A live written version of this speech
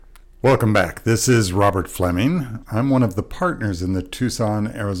Welcome back. This is Robert Fleming. I'm one of the partners in the Tucson,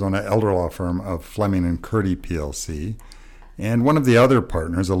 Arizona elder law firm of Fleming and Curdy PLC. And one of the other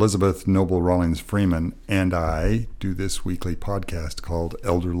partners, Elizabeth Noble Rawlings Freeman, and I do this weekly podcast called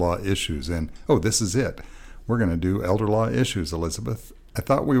Elder Law Issues. And this is it. We're going to do elder law issues, Elizabeth. I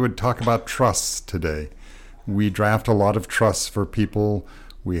thought we would talk about trusts today. We draft a lot of trusts for people.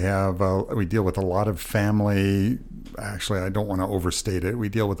 We deal with a lot of family. Actually, I don't want to overstate it. We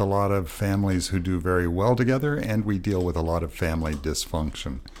deal with a lot of families who do very well together, and we deal with a lot of family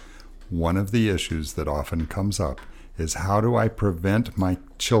dysfunction. One of the issues that often comes up is, how do I prevent my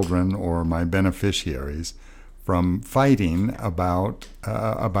children or my beneficiaries from fighting about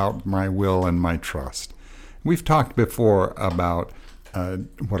my will and my trust? We've talked before about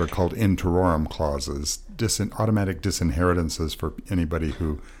what are called in terrorem clauses, automatic disinheritances for anybody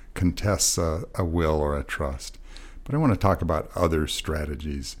who contests a will or a trust. But I want to talk about other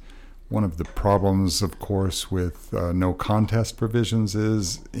strategies. One of the problems, of course, with no contest provisions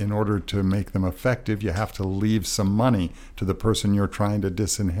is, in order to make them effective, you have to leave some money to the person you're trying to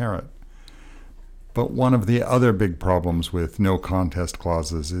disinherit. But one of the other big problems with no contest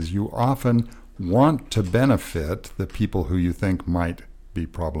clauses is you often want to benefit the people who you think might be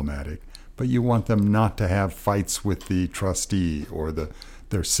problematic, but you want them not to have fights with the trustee or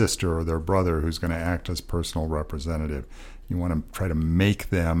their sister or their brother who's going to act as personal representative. You want to try to make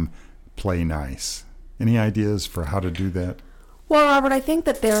them play nice. Any ideas for how to do that? Well, Robert, I think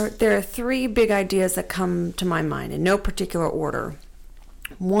that there are three big ideas that come to my mind in no particular order.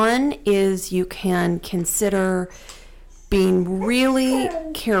 One is you can consider being really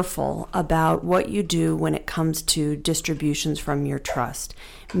careful about what you do when it comes to distributions from your trust,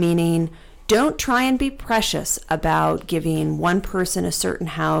 meaning don't try and be precious about giving one person a certain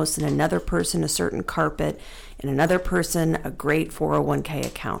house and another person a certain carpet and another person a great 401k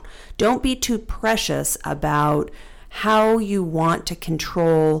account. Don't be too precious about how you want to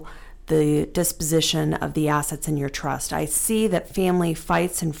control the disposition of the assets in your trust. I see that family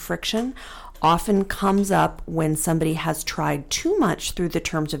fights and friction often comes up when somebody has tried too much through the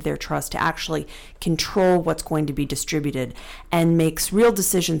terms of their trust to actually control what's going to be distributed and makes real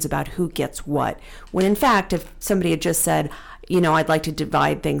decisions about who gets what. When in fact, if somebody had just said, I'd like to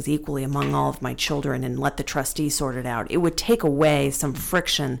divide things equally among all of my children and let the trustee sort it out, it would take away some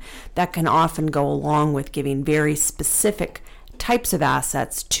friction that can often go along with giving very specific types of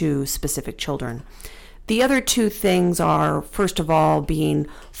assets to specific children. The other two things are, first of all, being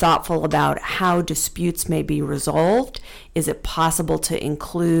thoughtful about how disputes may be resolved. Is it possible to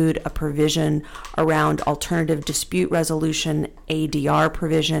include a provision around alternative dispute resolution, ADR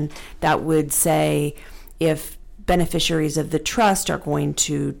provision, that would say if beneficiaries of the trust are going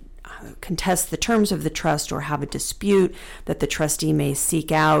to contest the terms of the trust or have a dispute, that the trustee may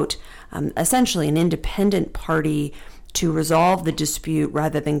seek out essentially an independent party to resolve the dispute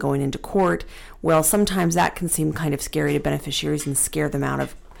rather than going into court. Well, sometimes that can seem kind of scary to beneficiaries and scare them out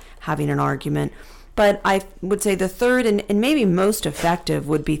of having an argument. But I would say the third and maybe most effective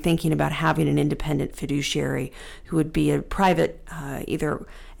would be thinking about having an independent fiduciary who would be a private, either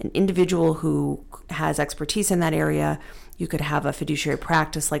an individual who has expertise in that area. You could have a fiduciary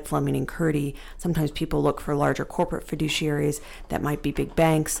practice like Fleming and Curdy. Sometimes people look for larger corporate fiduciaries that might be big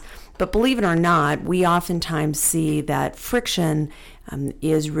banks. But believe it or not, we oftentimes see that friction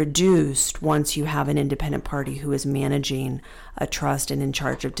is reduced once you have an independent party who is managing a trust and in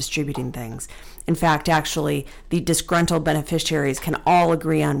charge of distributing things. In fact, actually, the disgruntled beneficiaries can all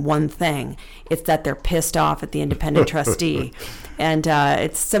agree on one thing. It's that they're pissed off at the independent trustee. And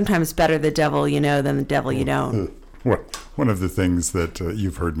it's sometimes better the devil you know than the devil you don't. Well, one of the things that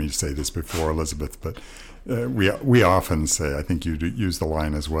you've heard me say this before, Elizabeth, but we often say, I think you use the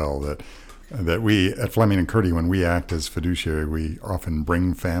line as well, that we at Fleming and Curdy, when we act as fiduciary, we often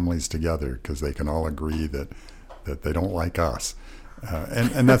bring families together because they can all agree that they don't like us.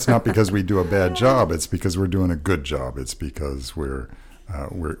 And that's not because we do a bad job. It's because we're doing a good job. It's because we're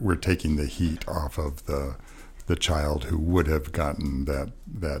taking the heat off of the child who would have gotten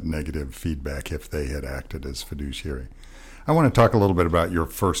that negative feedback if they had acted as fiduciary. I want to talk a little bit about your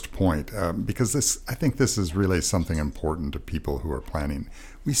first point because I think this is really something important to people who are planning.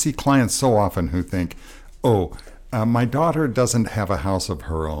 We see clients so often who think, my daughter doesn't have a house of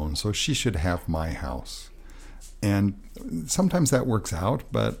her own, so she should have my house. And sometimes that works out,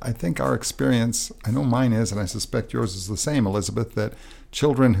 but I think our experience, I know mine is, and I suspect yours is the same, Elizabeth, that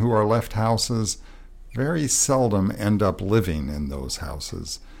children who are left houses very seldom end up living in those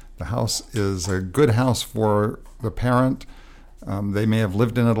houses. The house is a good house for the parent, They may have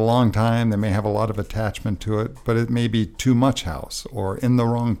lived in it a long time. They may have a lot of attachment to it, but it may be too much house or in the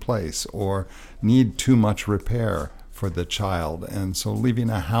wrong place or need too much repair for the child. And so leaving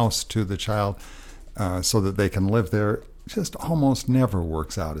a house to the child so that they can live there just almost never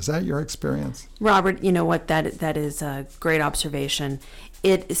works out. Is that your experience? Robert, you know what? That is a great observation.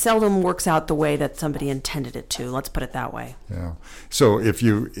 It seldom works out the way that somebody intended it to. Let's put it that way. Yeah. So if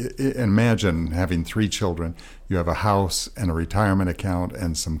you imagine having 3 children, you have a house and a retirement account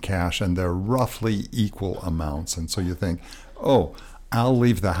and some cash, and they're roughly equal amounts. And so you think, oh, I'll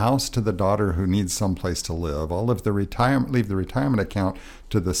leave the house to the daughter who needs someplace to live. I'll leave the retirement account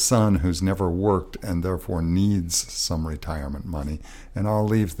to the son who's never worked and therefore needs some retirement money. And I'll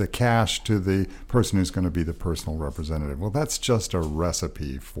leave the cash to the person who's going to be the personal representative. Well, that's just a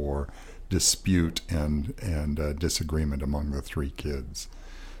recipe for dispute and disagreement among the 3 kids.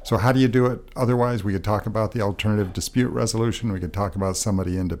 So how do you do it? Otherwise, we could talk about the alternative dispute resolution. We could talk about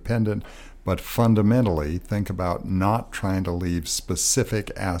somebody independent. But fundamentally, think about not trying to leave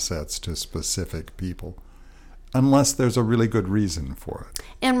specific assets to specific people unless there's a really good reason for it.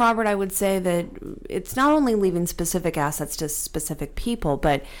 And Robert, I would say that it's not only leaving specific assets to specific people,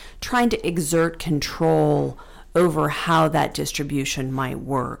 but trying to exert control over how that distribution might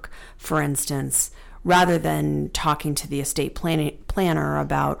work. For instance, rather than talking to the estate planner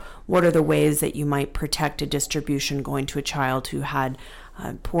about what are the ways that you might protect a distribution going to a child who had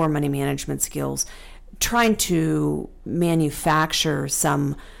poor money management skills, trying to manufacture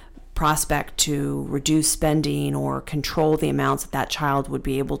some prospect to reduce spending or control the amounts that child would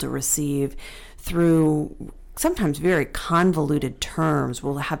be able to receive through sometimes very convoluted terms.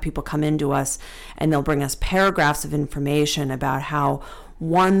 We'll have people come into us and they'll bring us paragraphs of information about how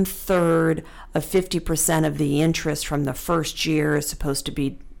 1/3 of 50% of the interest from the first year is supposed to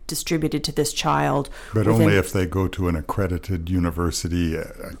be distributed to this child. But only if they go to an accredited university.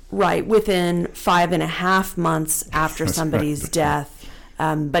 Right, within 5.5 months after somebody's death.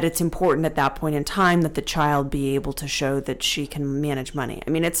 But it's important at that point in time that the child be able to show that she can manage money. I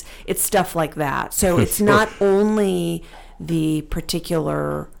mean, it's stuff like that. So it's not only the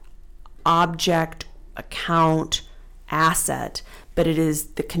particular object, account, asset, but it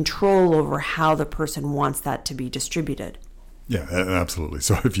is the control over how the person wants that to be distributed. Yeah, absolutely.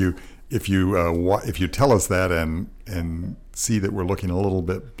 So if you tell us that and see that we're looking a little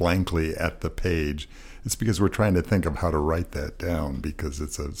bit blankly at the page, it's because we're trying to think of how to write that down because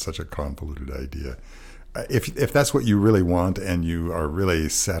it's such a convoluted idea. If that's what you really want and you are really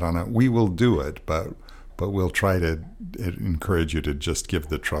set on it, we will do it, but we'll try to encourage you to just give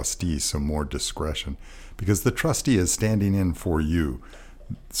the trustee some more discretion because the trustee is standing in for you.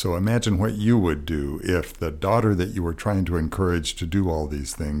 So imagine what you would do if the daughter that you were trying to encourage to do all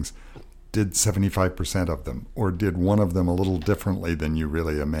these things did 75% of them, or did one of them a little differently than you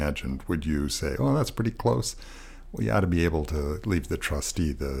really imagined. Would you say, oh, that's pretty close? Well, you ought to be able to leave the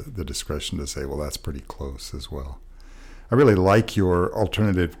trustee the discretion to say, well, that's pretty close as well. I really like your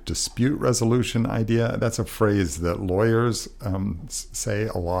alternative dispute resolution idea. That's a phrase that lawyers say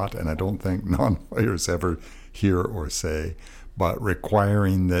a lot, and I don't think non-lawyers ever hear or say. But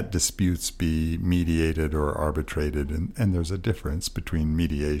requiring that disputes be mediated or arbitrated, and there's a difference between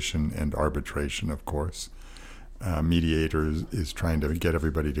mediation and arbitration, of course. Mediator is trying to get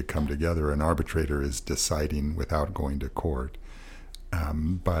everybody to come together. An arbitrator is deciding without going to court.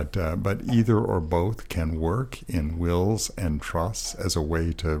 But either or both can work in wills and trusts as a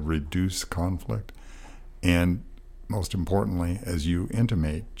way to reduce conflict. And most importantly, as you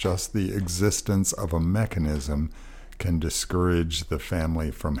intimate, just the existence of a mechanism can discourage the family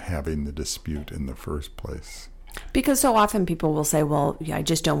from having the dispute in the first place. Because so often people will say, well, yeah, I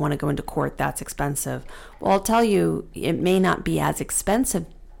just don't want to go into court. That's expensive. Well, I'll tell you, it may not be as expensive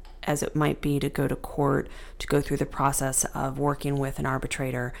as it might be to go to court, to go through the process of working with an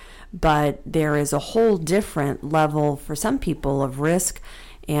arbitrator. But there is a whole different level for some people of risk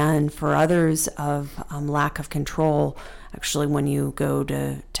and for others of lack of control. Actually, when you go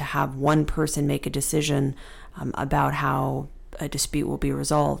to have one person make a decision about how a dispute will be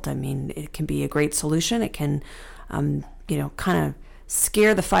resolved. I mean, it can be a great solution. It can, kind of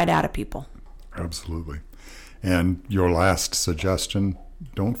scare the fight out of people. Absolutely. And your last suggestion,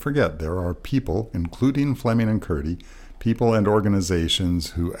 don't forget, there are people, including Fleming and Curdy, people and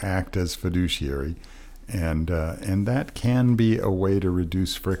organizations who act as fiduciary, and that can be a way to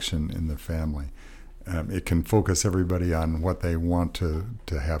reduce friction in the family. It can focus everybody on what they want to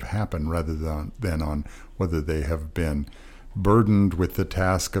have happen rather than on whether they have been burdened with the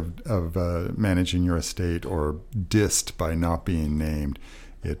task of managing your estate or dissed by not being named.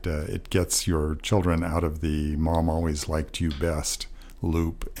 It gets your children out of the mom always liked you best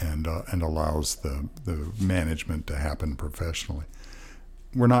loop and allows the management to happen professionally.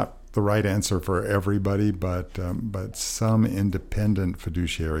 We're not the right answer for everybody, but some independent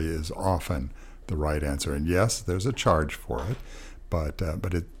fiduciary is often the right answer. And yes, there's a charge for it, but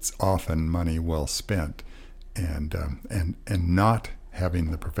it's often money well spent. And not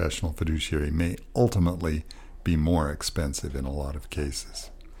having the professional fiduciary may ultimately be more expensive in a lot of cases.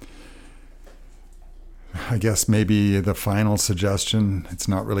 I guess maybe the final suggestion, it's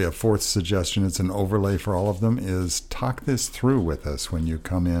not really a fourth suggestion, it's an overlay for all of them, is talk this through with us when you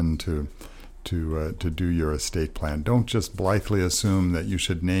come in to do your estate plan. Don't just blithely assume that you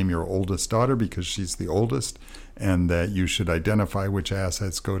should name your oldest daughter because she's the oldest and that you should identify which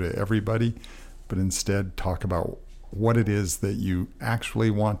assets go to everybody, but instead talk about what it is that you actually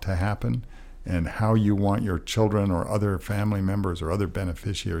want to happen and how you want your children or other family members or other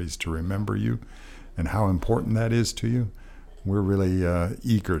beneficiaries to remember you, and how important that is to you. We're really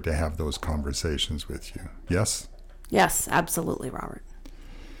eager to have those conversations with you. Yes? Yes, absolutely, Robert.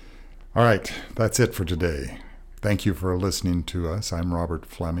 All right, that's it for today. Thank you for listening to us. I'm Robert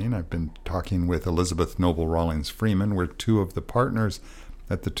Fleming. I've been talking with Elizabeth Noble Rawlings Freeman. We're two of the partners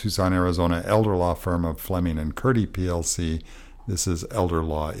at the Tucson, Arizona elder law firm of Fleming and Curdy PLC. This is Elder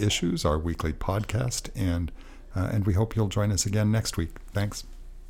Law Issues, our weekly podcast, and we hope you'll join us again next week. Thanks.